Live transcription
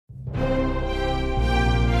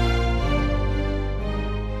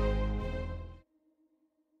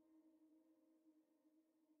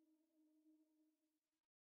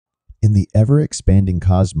In the ever-expanding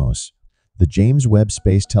cosmos, the James Webb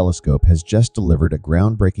Space Telescope has just delivered a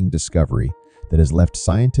groundbreaking discovery that has left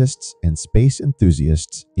scientists and space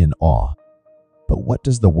enthusiasts in awe. But what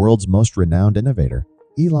does the world's most renowned innovator,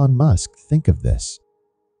 Elon Musk, think of this?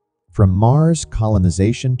 From Mars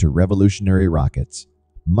colonization to revolutionary rockets,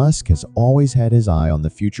 Musk has always had his eye on the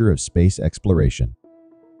future of space exploration.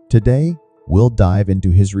 Today, we'll dive into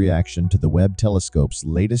his reaction to the Webb Telescope's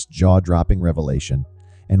latest jaw-dropping revelation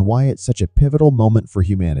and why it's such a pivotal moment for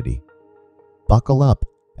humanity. Buckle up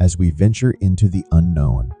as we venture into the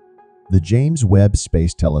unknown. The James Webb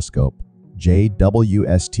Space Telescope, JWST-NASA's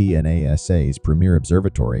premier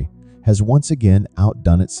observatory, has once again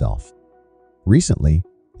outdone itself. Recently,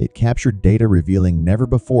 it captured data revealing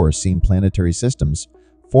never-before-seen planetary systems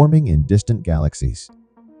forming in distant galaxies.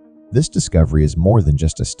 This discovery is more than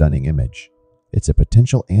just a stunning image. It's a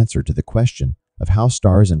potential answer to the question of how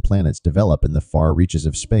stars and planets develop in the far reaches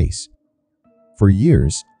of space. For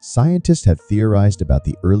years, scientists have theorized about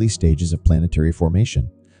the early stages of planetary formation,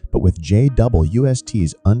 but with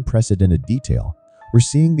JWST's unprecedented detail, we're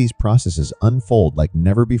seeing these processes unfold like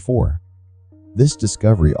never before. This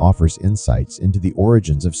discovery offers insights into the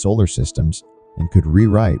origins of solar systems and could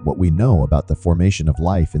rewrite what we know about the formation of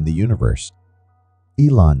life in the universe.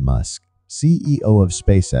 Elon Musk, CEO of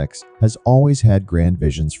SpaceX, has always had grand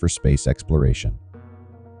visions for space exploration.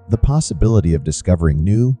 The possibility of discovering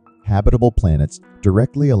new, habitable planets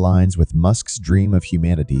directly aligns with Musk's dream of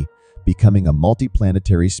humanity becoming a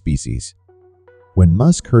multiplanetary species. When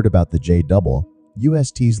Musk heard about the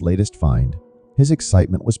JWST's latest find, his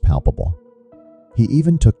excitement was palpable. He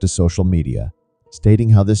even took to social media,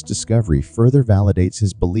 stating how this discovery further validates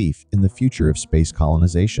his belief in the future of space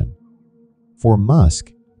colonization. For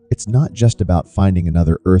Musk, it's not just about finding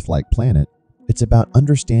another Earth-like planet, it's about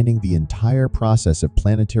understanding the entire process of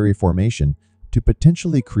planetary formation to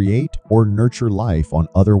potentially create or nurture life on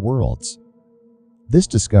other worlds. This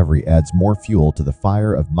discovery adds more fuel to the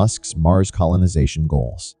fire of Musk's Mars colonization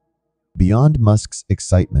goals. Beyond Musk's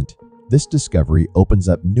excitement, this discovery opens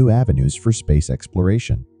up new avenues for space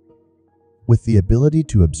exploration. With the ability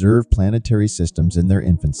to observe planetary systems in their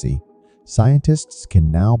infancy, scientists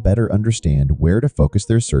can now better understand where to focus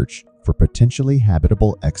their search for potentially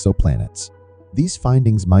habitable exoplanets. These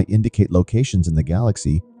findings might indicate locations in the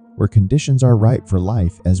galaxy where conditions are right for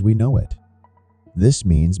life as we know it. This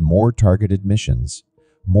means more targeted missions,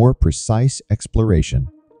 more precise exploration,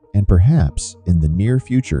 and perhaps, in the near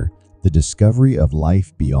future, the discovery of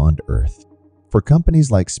life beyond Earth. For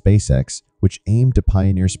companies like SpaceX, which aim to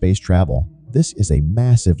pioneer space travel, this is a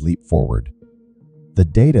massive leap forward. The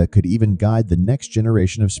data could even guide the next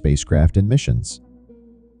generation of spacecraft and missions.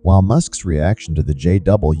 While Musk's reaction to the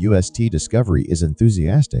JWST discovery is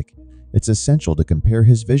enthusiastic, it's essential to compare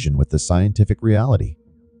his vision with the scientific reality.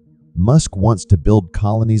 Musk wants to build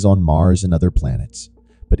colonies on Mars and other planets,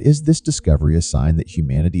 but is this discovery a sign that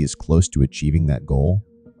humanity is close to achieving that goal?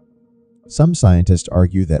 Some scientists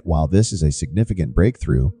argue that while this is a significant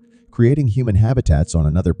breakthrough, creating human habitats on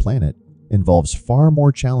another planet involves far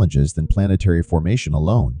more challenges than planetary formation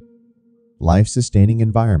alone. Life-sustaining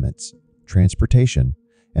environments, transportation,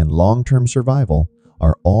 and long-term survival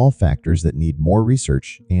are all factors that need more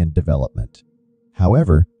research and development.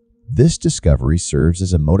 However, this discovery serves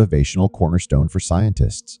as a motivational cornerstone for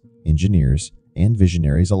scientists, engineers, and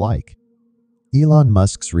visionaries alike. Elon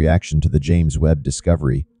Musk's reaction to the James Webb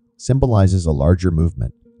discovery symbolizes a larger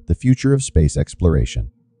movement, the future of space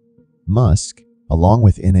exploration. Musk, along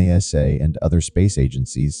with NASA and other space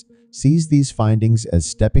agencies, sees these findings as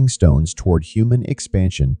stepping stones toward human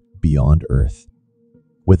expansion beyond Earth.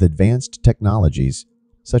 With advanced technologies,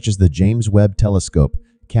 such as the James Webb Telescope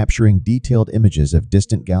capturing detailed images of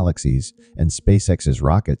distant galaxies and SpaceX's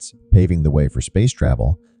rockets paving the way for space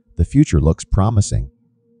travel, the future looks promising.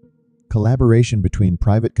 Collaboration between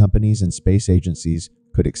private companies and space agencies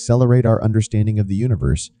could accelerate our understanding of the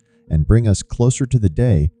universe and bring us closer to the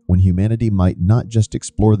day when humanity might not just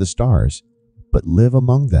explore the stars, but live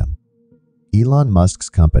among them. Elon Musk's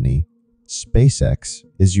company, SpaceX,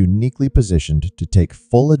 is uniquely positioned to take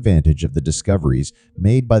full advantage of the discoveries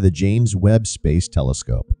made by the James Webb Space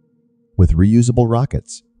Telescope. With reusable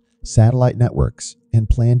rockets, satellite networks, and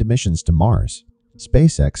planned missions to Mars,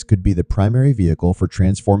 SpaceX could be the primary vehicle for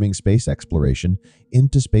transforming space exploration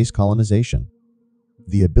into space colonization.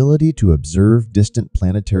 The ability to observe distant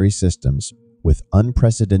planetary systems with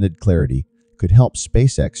unprecedented clarity could help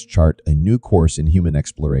SpaceX chart a new course in human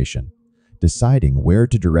exploration, deciding where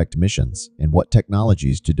to direct missions and what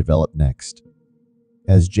technologies to develop next.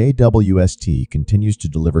 As JWST continues to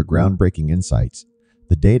deliver groundbreaking insights,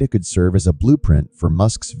 the data could serve as a blueprint for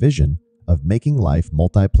Musk's vision of making life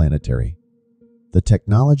multiplanetary. The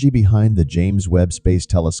technology behind the James Webb Space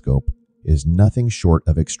Telescope is nothing short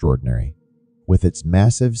of extraordinary. With its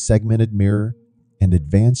massive segmented mirror and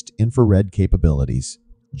advanced infrared capabilities,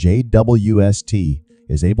 JWST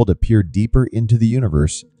is able to peer deeper into the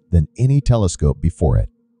universe than any telescope before it.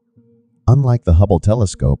 Unlike the Hubble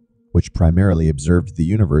telescope, which primarily observed the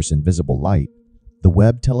universe in visible light, the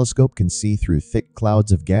Webb telescope can see through thick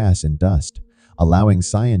clouds of gas and dust, allowing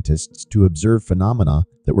scientists to observe phenomena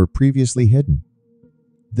that were previously hidden.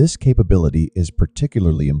 This capability is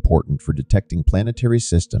particularly important for detecting planetary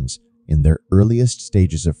systems in their earliest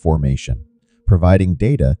stages of formation, providing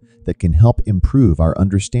data that can help improve our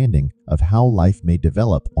understanding of how life may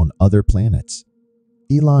develop on other planets.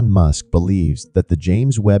 Elon Musk believes that the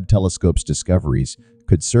James Webb Telescope's discoveries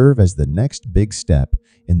could serve as the next big step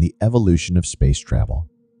in the evolution of space travel.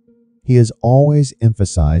 He has always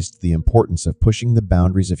emphasized the importance of pushing the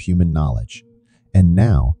boundaries of human knowledge, and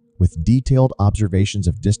now, with detailed observations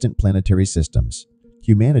of distant planetary systems,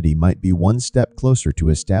 humanity might be one step closer to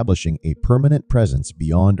establishing a permanent presence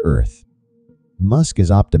beyond Earth. Musk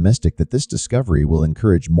is optimistic that this discovery will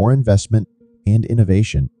encourage more investment and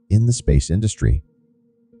innovation in the space industry.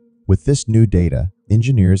 With this new data,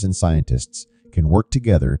 engineers and scientists can work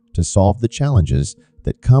together to solve the challenges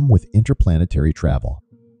that come with interplanetary travel.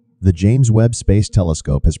 The James Webb Space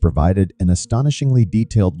Telescope has provided an astonishingly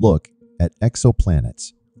detailed look at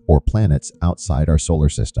exoplanets, or planets outside our solar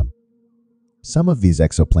system. Some of these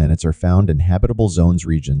exoplanets are found in habitable zones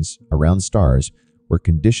regions around stars where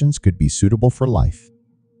conditions could be suitable for life.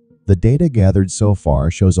 The data gathered so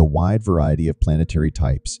far shows a wide variety of planetary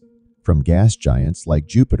types, from gas giants like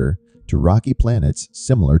Jupiter to rocky planets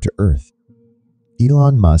similar to Earth.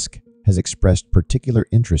 Elon Musk has expressed particular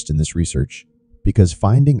interest in this research because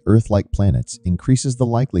finding Earth-like planets increases the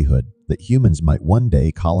likelihood that humans might one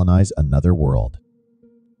day colonize another world.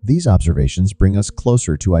 These observations bring us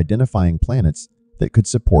closer to identifying planets that could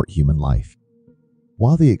support human life.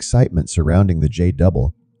 While the excitement surrounding the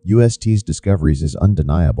JWST's discoveries is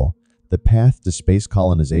undeniable, the path to space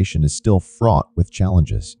colonization is still fraught with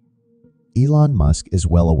challenges. Elon Musk is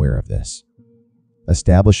well aware of this.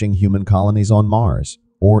 Establishing human colonies on Mars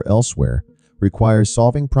or elsewhere requires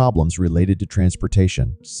solving problems related to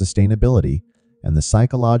transportation, sustainability, and the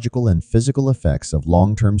psychological and physical effects of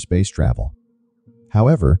long-term space travel.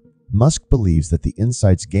 However, Musk believes that the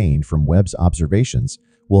insights gained from Webb's observations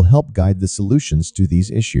will help guide the solutions to these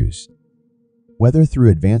issues. Whether through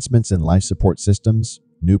advancements in life support systems,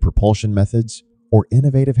 new propulsion methods, or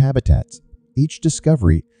innovative habitats, each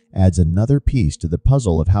discovery adds another piece to the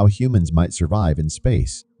puzzle of how humans might survive in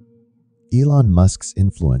space. Elon Musk's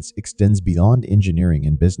influence extends beyond engineering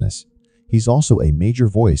and business. He's also a major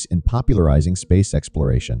voice in popularizing space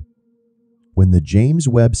exploration. When the James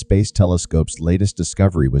Webb Space Telescope's latest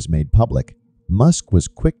discovery was made public, Musk was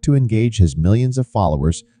quick to engage his millions of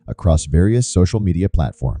followers across various social media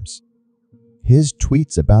platforms. His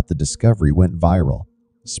tweets about the discovery went viral,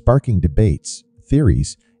 sparking debates,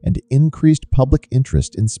 theories, and increased public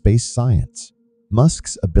interest in space science.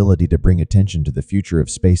 Musk's ability to bring attention to the future of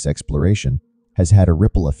space exploration has had a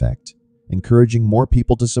ripple effect, encouraging more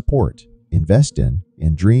people to support, invest in,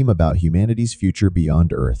 and dream about humanity's future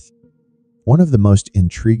beyond Earth. One of the most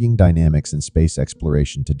intriguing dynamics in space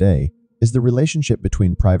exploration today is the relationship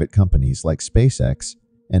between private companies like SpaceX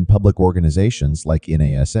and public organizations like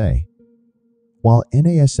NASA. While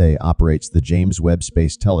NASA operates the James Webb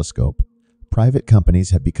Space Telescope, private companies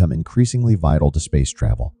have become increasingly vital to space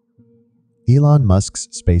travel. Elon Musk's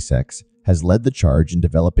SpaceX has led the charge in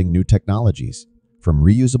developing new technologies, from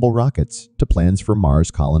reusable rockets to plans for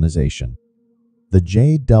Mars colonization. The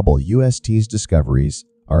JWST's discoveries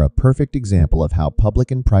are a perfect example of how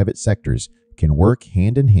public and private sectors can work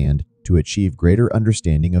hand in hand to achieve greater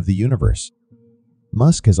understanding of the universe.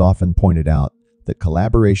 Musk has often pointed out that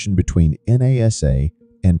collaboration between NASA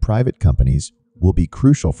and private companies will be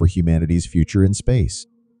crucial for humanity's future in space.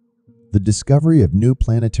 The discovery of new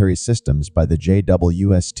planetary systems by the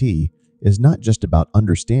JWST is not just about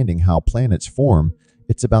understanding how planets form,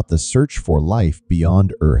 it's about the search for life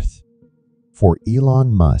beyond Earth. For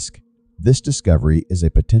Elon Musk, this discovery is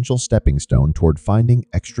a potential stepping stone toward finding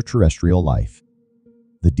extraterrestrial life.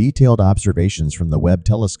 The detailed observations from the Webb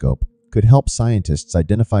telescope could help scientists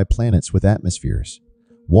identify planets with atmospheres,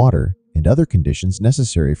 water, and other conditions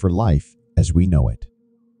necessary for life as we know it.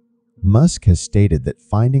 Musk has stated that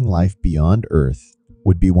finding life beyond Earth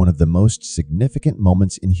would be one of the most significant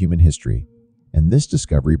moments in human history, and this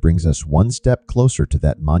discovery brings us one step closer to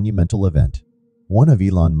that monumental event. One of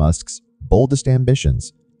Elon Musk's boldest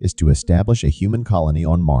ambitions is to establish a human colony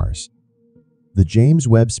on Mars. The James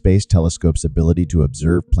Webb Space Telescope's ability to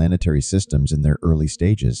observe planetary systems in their early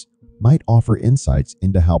stages might offer insights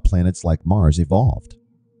into how planets like Mars evolved.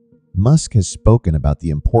 Musk has spoken about the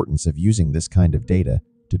importance of using this kind of data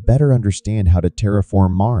to better understand how to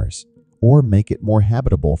terraform Mars or make it more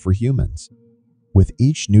habitable for humans. With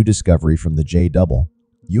each new discovery from the JWST,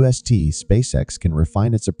 SpaceX can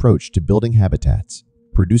refine its approach to building habitats,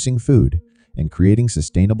 producing food, and creating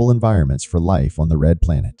sustainable environments for life on the red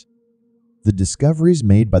planet. The discoveries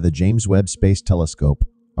made by the James Webb Space Telescope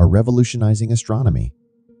are revolutionizing astronomy.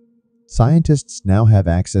 Scientists now have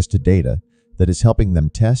access to data that is helping them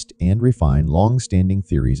test and refine long-standing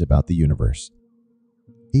theories about the universe.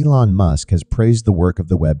 Elon Musk has praised the work of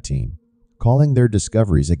the Webb team, calling their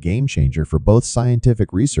discoveries a game-changer for both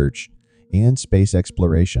scientific research and space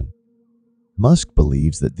exploration. Musk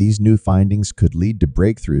believes that these new findings could lead to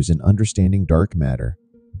breakthroughs in understanding dark matter,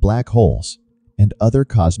 black holes, and other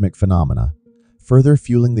cosmic phenomena, further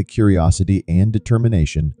fueling the curiosity and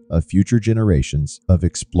determination of future generations of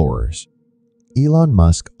explorers. Elon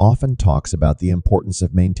Musk often talks about the importance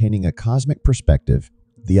of maintaining a cosmic perspective,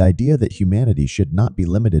 the idea that humanity should not be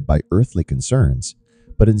limited by earthly concerns,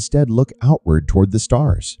 but instead look outward toward the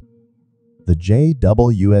stars. The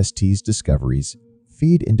JWST's discoveries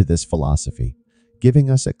feed into this philosophy, giving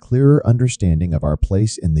us a clearer understanding of our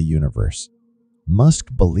place in the universe. Musk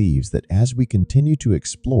believes that as we continue to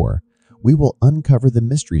explore, we will uncover the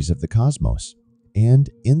mysteries of the cosmos and,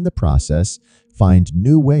 in the process, find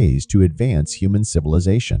new ways to advance human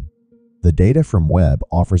civilization. The data from Webb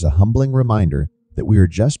offers a humbling reminder that we are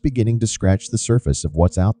just beginning to scratch the surface of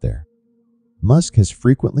what's out there. Musk has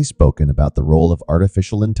frequently spoken about the role of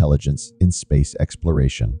artificial intelligence in space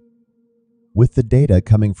exploration. With the data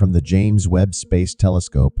coming from the James Webb Space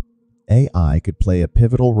Telescope, AI could play a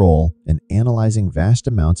pivotal role in analyzing vast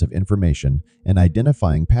amounts of information and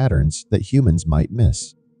identifying patterns that humans might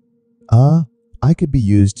miss. AI could be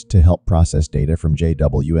used to help process data from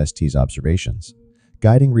JWST's observations,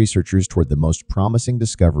 guiding researchers toward the most promising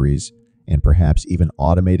discoveries and perhaps even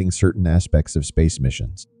automating certain aspects of space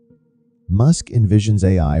missions. Musk envisions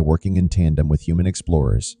AI working in tandem with human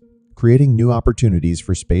explorers, creating new opportunities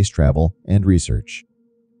for space travel and research.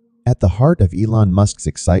 At the heart of Elon Musk's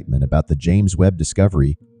excitement about the James Webb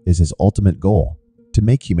discovery is his ultimate goal: to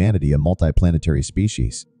make humanity a multiplanetary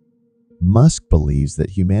species. Musk believes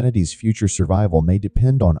that humanity's future survival may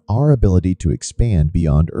depend on our ability to expand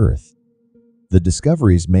beyond Earth. The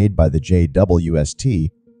discoveries made by the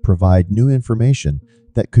JWST provide new information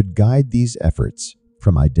that could guide these efforts,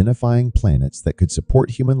 from identifying planets that could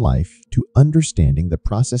support human life to understanding the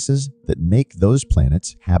processes that make those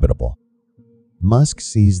planets habitable. Musk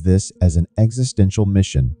sees this as an existential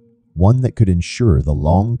mission, one that could ensure the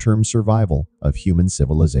long-term survival of human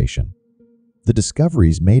civilization. The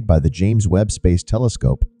discoveries made by the James Webb Space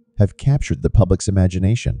Telescope have captured the public's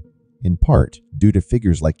imagination, in part due to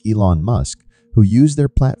figures like Elon Musk, who use their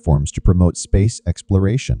platforms to promote space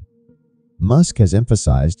exploration. Musk has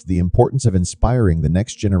emphasized the importance of inspiring the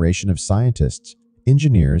next generation of scientists,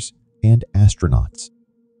 engineers, and astronauts.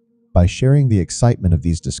 By sharing the excitement of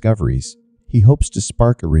these discoveries, he hopes to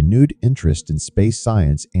spark a renewed interest in space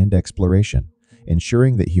science and exploration,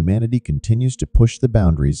 ensuring that humanity continues to push the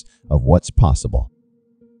boundaries of what's possible.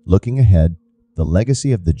 Looking ahead, the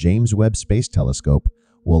legacy of the James Webb Space Telescope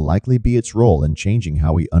will likely be its role in changing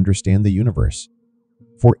how we understand the universe.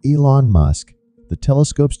 For Elon Musk, the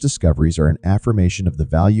telescope's discoveries are an affirmation of the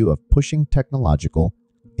value of pushing technological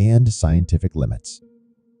and scientific limits.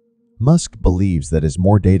 Musk believes that as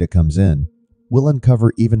more data comes in, we'll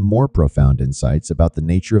uncover even more profound insights about the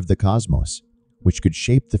nature of the cosmos, which could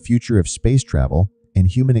shape the future of space travel and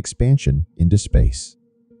human expansion into space.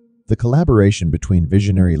 The collaboration between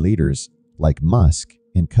visionary leaders like Musk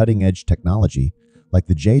and cutting-edge technology like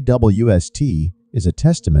the JWST is a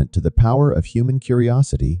testament to the power of human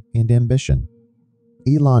curiosity and ambition.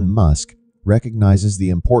 Elon Musk recognizes the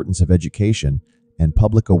importance of education and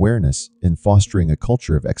public awareness in fostering a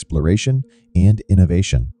culture of exploration and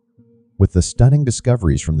innovation. With the stunning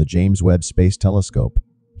discoveries from the James Webb Space Telescope,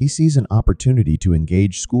 he sees an opportunity to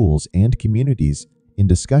engage schools and communities in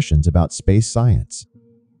discussions about space science.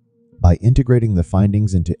 By integrating the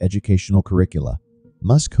findings into educational curricula,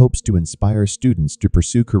 Musk hopes to inspire students to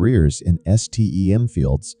pursue careers in STEM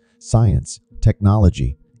fields, science,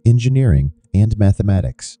 technology, engineering, and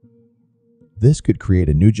mathematics. This could create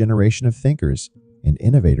a new generation of thinkers and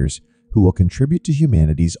innovators who will contribute to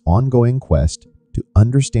humanity's ongoing quest to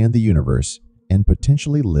understand the universe and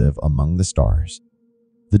potentially live among the stars.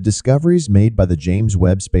 The discoveries made by the James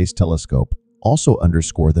Webb Space Telescope also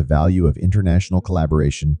underscore the value of international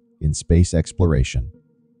collaboration in space exploration.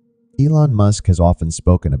 Elon Musk has often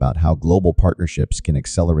spoken about how global partnerships can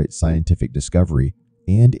accelerate scientific discovery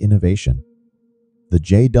and innovation. The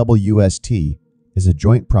JWST is a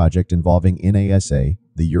joint project involving NASA,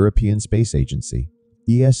 the European Space Agency,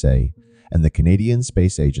 ESA, and the Canadian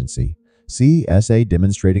Space Agency, CSA,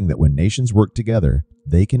 demonstrating that when nations work together,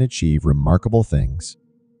 they can achieve remarkable things.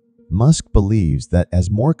 Musk believes that as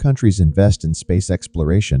more countries invest in space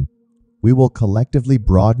exploration, we will collectively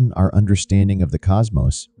broaden our understanding of the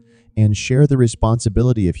cosmos and share the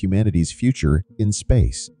responsibility of humanity's future in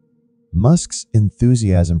space. Musk's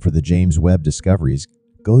enthusiasm for the James Webb discoveries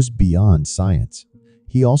goes beyond science.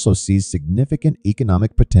 He also sees significant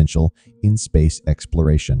economic potential in space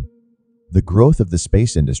exploration. The growth of the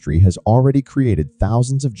space industry has already created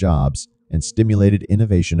thousands of jobs and stimulated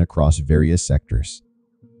innovation across various sectors.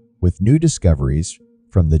 With new discoveries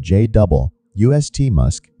from the JWST,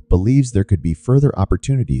 Musk believes there could be further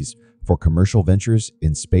opportunities for commercial ventures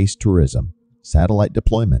in space tourism, satellite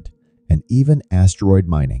deployment, and even asteroid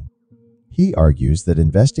mining. He argues that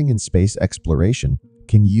investing in space exploration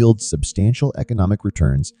can yield substantial economic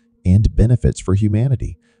returns and benefits for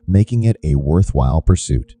humanity, making it a worthwhile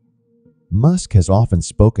pursuit. Musk has often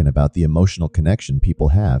spoken about the emotional connection people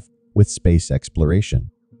have with space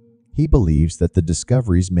exploration. He believes that the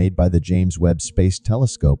discoveries made by the James Webb Space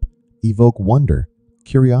Telescope evoke wonder,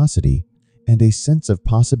 curiosity, and a sense of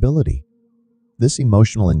possibility. This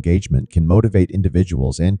emotional engagement can motivate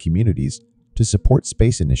individuals and communities to support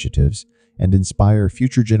space initiatives and inspire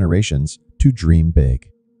future generations to dream big.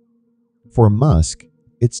 For Musk,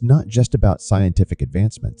 it's not just about scientific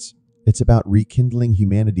advancements. It's about rekindling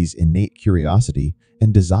humanity's innate curiosity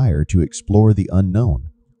and desire to explore the unknown,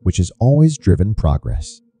 which has always driven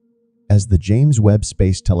progress. As the James Webb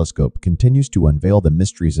Space Telescope continues to unveil the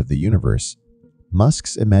mysteries of the universe,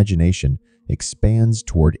 Musk's imagination expands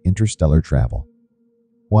toward interstellar travel.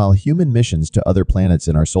 While human missions to other planets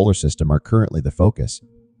in our solar system are currently the focus,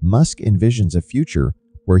 Musk envisions a future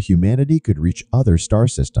where humanity could reach other star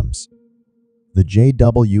systems. The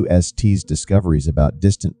JWST's discoveries about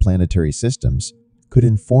distant planetary systems could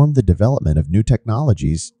inform the development of new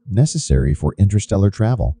technologies necessary for interstellar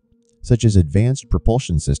travel, such as advanced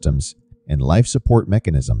propulsion systems and life support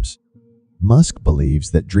mechanisms. Musk believes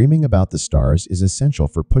that dreaming about the stars is essential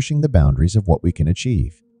for pushing the boundaries of what we can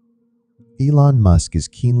achieve. Elon Musk is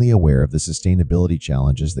keenly aware of the sustainability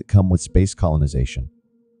challenges that come with space colonization.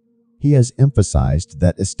 He has emphasized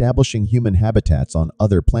that establishing human habitats on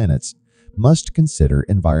other planets must consider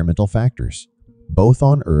environmental factors, both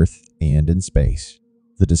on Earth and in space.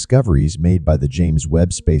 The discoveries made by the James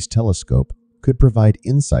Webb Space Telescope could provide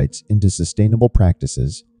insights into sustainable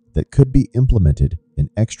practices that could be implemented in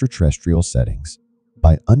extraterrestrial settings.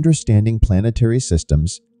 By understanding planetary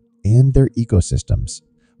systems and their ecosystems,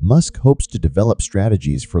 Musk hopes to develop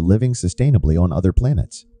strategies for living sustainably on other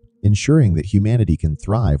planets, ensuring that humanity can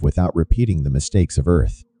thrive without repeating the mistakes of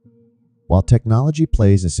Earth. While technology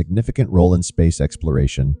plays a significant role in space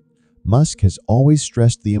exploration, Musk has always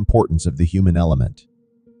stressed the importance of the human element.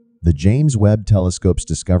 The James Webb Telescope's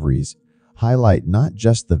discoveries highlight not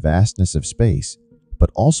just the vastness of space, but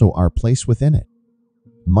also our place within it.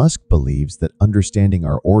 Musk believes that understanding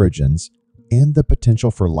our origins and the potential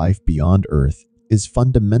for life beyond Earth is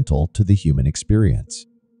fundamental to the human experience.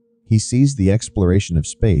 He sees the exploration of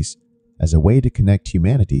space as a way to connect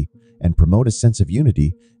humanity and promote a sense of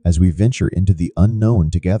unity as we venture into the unknown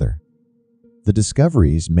together. The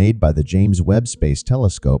discoveries made by the James Webb Space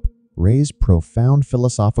Telescope raise profound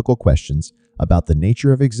philosophical questions about the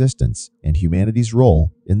nature of existence and humanity's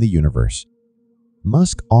role in the universe.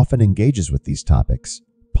 Musk often engages with these topics,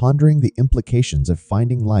 pondering the implications of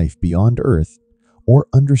finding life beyond Earth or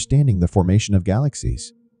understanding the formation of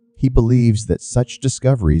galaxies. He believes that such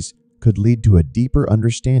discoveries could lead to a deeper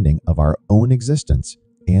understanding of our own existence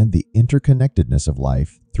and the interconnectedness of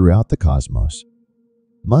life throughout the cosmos.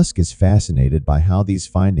 Musk is fascinated by how these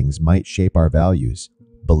findings might shape our values,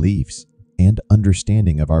 beliefs, and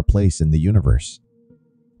understanding of our place in the universe.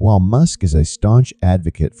 While Musk is a staunch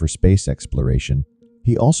advocate for space exploration,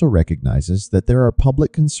 he also recognizes that there are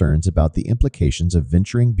public concerns about the implications of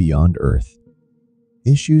venturing beyond Earth.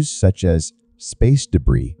 Issues such as space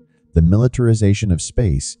debris, the militarization of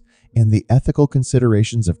space, and the ethical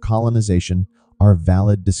considerations of colonization are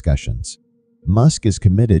valid discussions. Musk is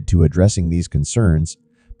committed to addressing these concerns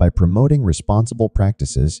by promoting responsible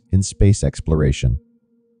practices in space exploration.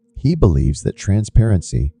 He believes that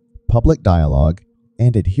transparency, public dialogue,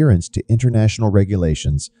 and adherence to international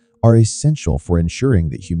regulations are essential for ensuring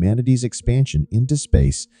that humanity's expansion into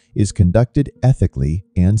space is conducted ethically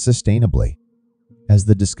and sustainably. As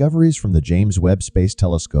the discoveries from the James Webb Space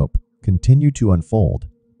Telescope continue to unfold,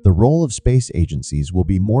 the role of space agencies will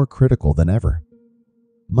be more critical than ever.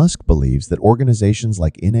 Musk believes that organizations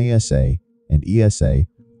like NASA and ESA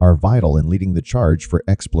are vital in leading the charge for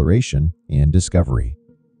exploration and discovery.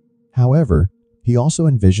 However, he also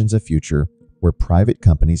envisions a future where private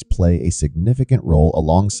companies play a significant role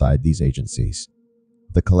alongside these agencies.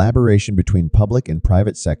 The collaboration between public and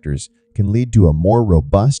private sectors can lead to a more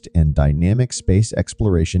robust and dynamic space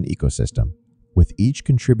exploration ecosystem, with each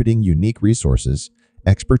contributing unique resources,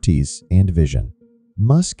 expertise, and vision.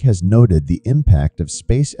 Musk has noted the impact of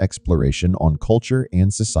space exploration on culture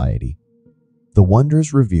and society. The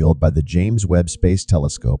wonders revealed by the James Webb Space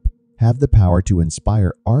Telescope have the power to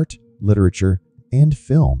inspire art, literature, and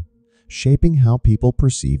film, shaping how people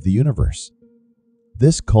perceive the universe.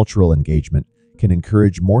 This cultural engagement can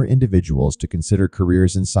encourage more individuals to consider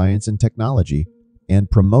careers in science and technology and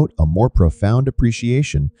promote a more profound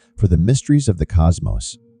appreciation for the mysteries of the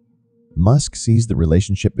cosmos. Musk sees the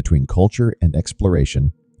relationship between culture and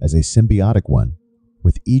exploration as a symbiotic one,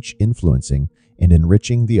 with each influencing and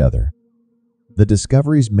enriching the other. The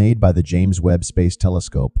discoveries made by the James Webb Space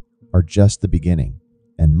Telescope are just the beginning,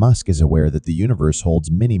 and Musk is aware that the universe holds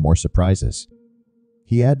many more surprises.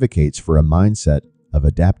 He advocates for a mindset of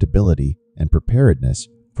adaptability and preparedness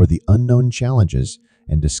for the unknown challenges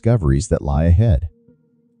and discoveries that lie ahead.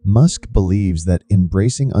 Musk believes that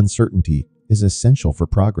embracing uncertainty is essential for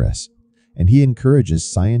progress, and he encourages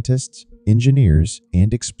scientists, engineers,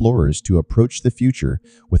 and explorers to approach the future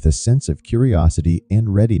with a sense of curiosity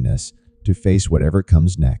and readiness to face whatever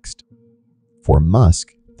comes next. For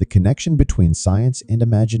Musk, the connection between science and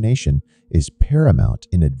imagination is paramount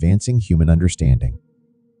in advancing human understanding.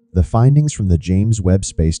 The findings from the James Webb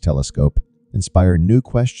Space Telescope inspire new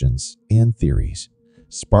questions and theories,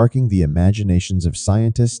 sparking the imaginations of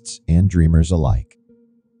scientists and dreamers alike.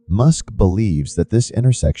 Musk believes that this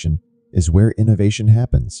intersection is where innovation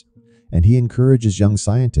happens, and he encourages young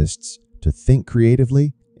scientists to think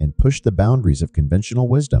creatively and push the boundaries of conventional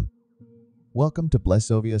wisdom. Welcome to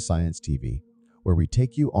Blessovia Science TV, where we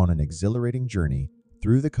take you on an exhilarating journey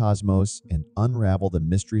through the cosmos and unravel the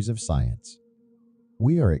mysteries of science.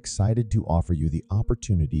 We are excited to offer you the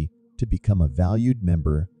opportunity to become a valued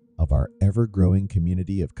member of our ever-growing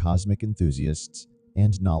community of cosmic enthusiasts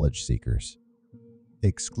and knowledge seekers.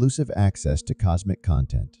 Exclusive access to cosmic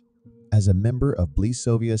content. As a member of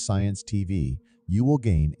Blessovia Science TV, you will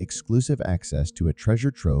gain exclusive access to a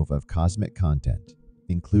treasure trove of cosmic content,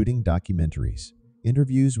 including documentaries,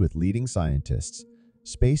 interviews with leading scientists,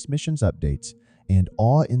 space missions updates, and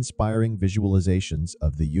awe-inspiring visualizations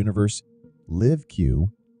of the universe, live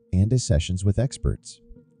Q, and sessions with experts.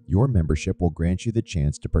 Your membership will grant you the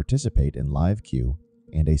chance to participate in live Q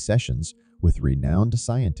and sessions with renowned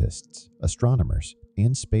scientists, astronomers,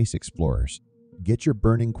 and space explorers. Get your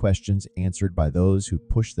burning questions answered by those who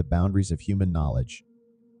push the boundaries of human knowledge.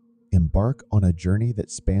 Embark on a journey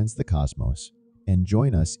that spans the cosmos and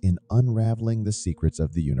join us in unraveling the secrets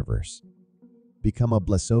of the universe. Become a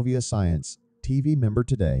Blessovia Science TV member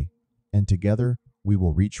today, and together we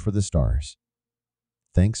will reach for the stars.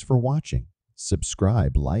 Thanks for watching.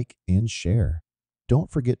 Subscribe, like, and share.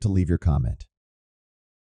 Don't forget to leave your comment.